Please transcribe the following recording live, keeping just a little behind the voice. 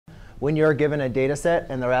when you're given a data set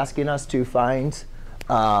and they're asking us to find,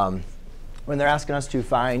 or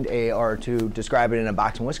to describe it in a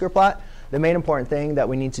box and whisker plot, the main important thing that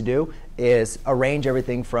we need to do is arrange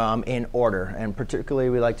everything from in order. And particularly,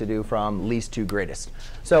 we like to do from least to greatest.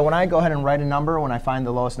 So when I go ahead and write a number, when I find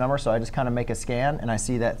the lowest number, so I just kind of make a scan, and I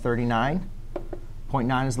see that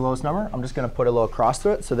 39.9 is the lowest number, I'm just going to put a little cross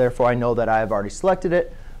through it. So therefore, I know that I have already selected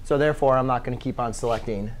it. So therefore, I'm not going to keep on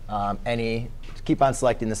selecting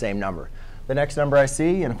the same number. The next number I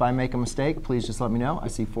see, and if I make a mistake, please just let me know. I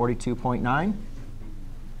see 42.9.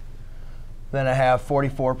 Then I have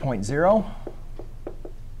 44.0,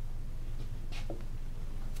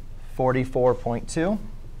 44.2.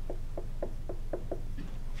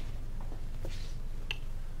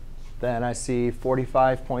 Then I see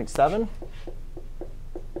 45.7,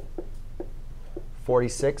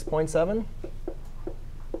 46.7,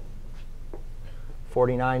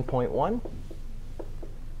 49.1.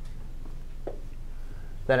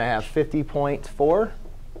 Then I have 50.4.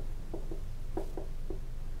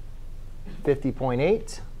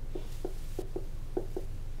 50.8,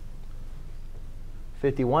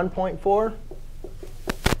 51.4,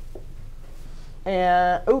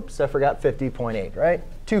 and oops, I forgot 50.8, right?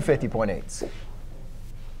 Two 50.8s.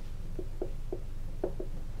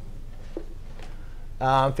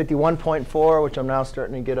 51.4, which I'm now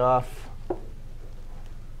starting to get off.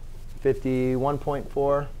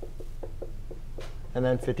 51.4, and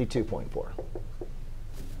then 52.4.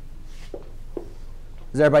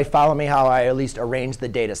 Does everybody follow me how I at least arranged the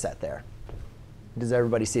data set there? Does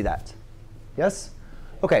everybody see that? Yes?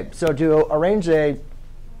 OK, so to arrange a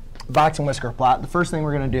box and whisker plot, the first thing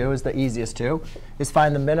we're going to do is the easiest two, is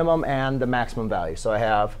find the minimum and the maximum value. So I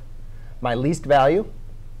have my least value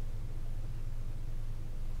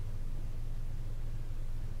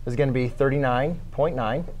is going to be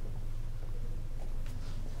 39.9.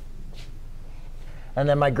 And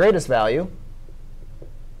then my greatest value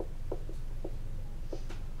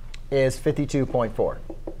is 52.4.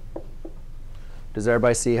 Does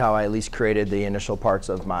everybody see how I at least created the initial parts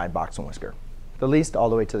of my box and whisker? The least all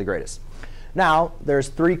the way to the greatest. Now, there's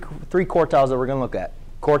three quartiles that we're going to look at.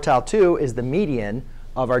 Quartile 2 is the median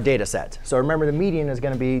of our data set. So remember, the median is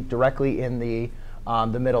going to be directly in the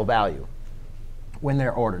middle value when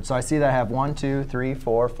they're ordered. So I see that I have 1, 2, 3,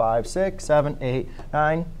 4, 5, 6, 7, 8,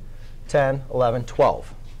 9, 10, 11,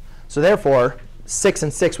 12. So therefore, 6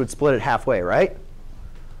 and 6 would split it halfway, right?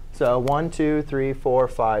 So 1, 2, 3, 4,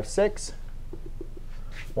 5, 6.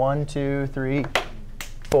 1, 2, 3,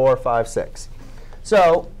 4, 5, 6.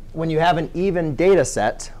 So when you have an even data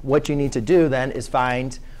set, what you need to do then is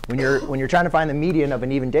find, when you're trying to find the median of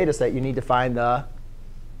an even data set, you need to find the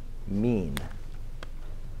mean.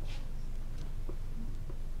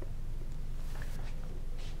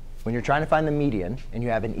 When you're trying to find the median and you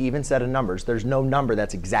have an even set of numbers, there's no number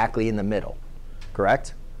that's exactly in the middle,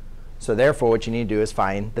 correct? So therefore, what you need to do is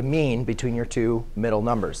find the mean between your two middle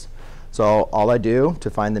numbers. So all I do to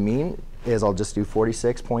find the mean is I'll just do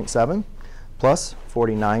 46.7 plus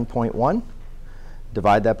 49.1,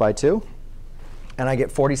 divide that by 2, and I get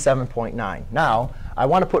 47.9. Now, I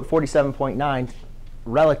want to put 47.9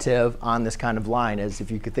 relative on this kind of line, as if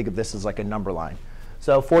you could think of this as like a number line.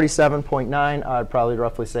 So 47.9, I'd probably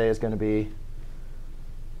roughly say is going to be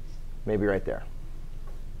maybe right there.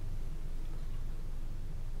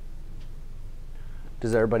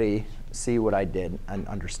 Does everybody see what I did and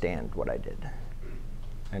understand what I did?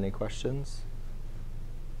 Any questions?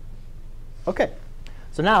 OK.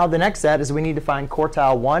 So now the next set is we need to find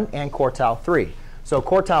quartile 1 and quartile 3. So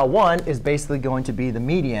quartile 1 is basically going to be the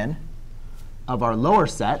median of our lower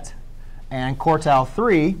set. And quartile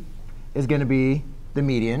 3 is going to be the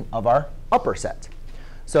median of our upper set.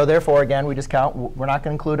 So therefore, again, we just count. We're not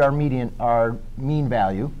going to include our mean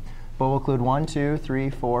value. But we'll include 1, 2, 3,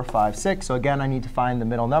 4, 5, 6. So again, I need to find the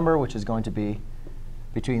middle number, which is going to be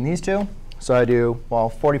between these two. So I do, well,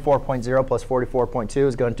 44.0 plus 44.2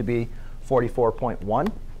 is going to be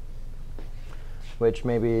 44.1, which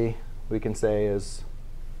maybe we can say is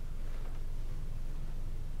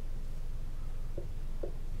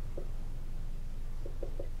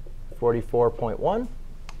 $44.1.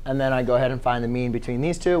 And then I go ahead and find the mean between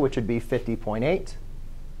these two, which would be 50.8.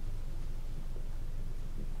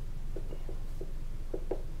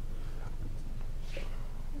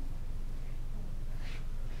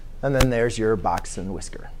 And then there's your box and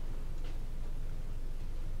whisker.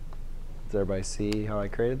 Does everybody see how I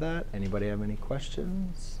created that? Anybody have any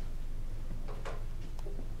questions?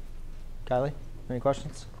 Kylie, any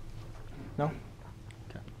questions? No?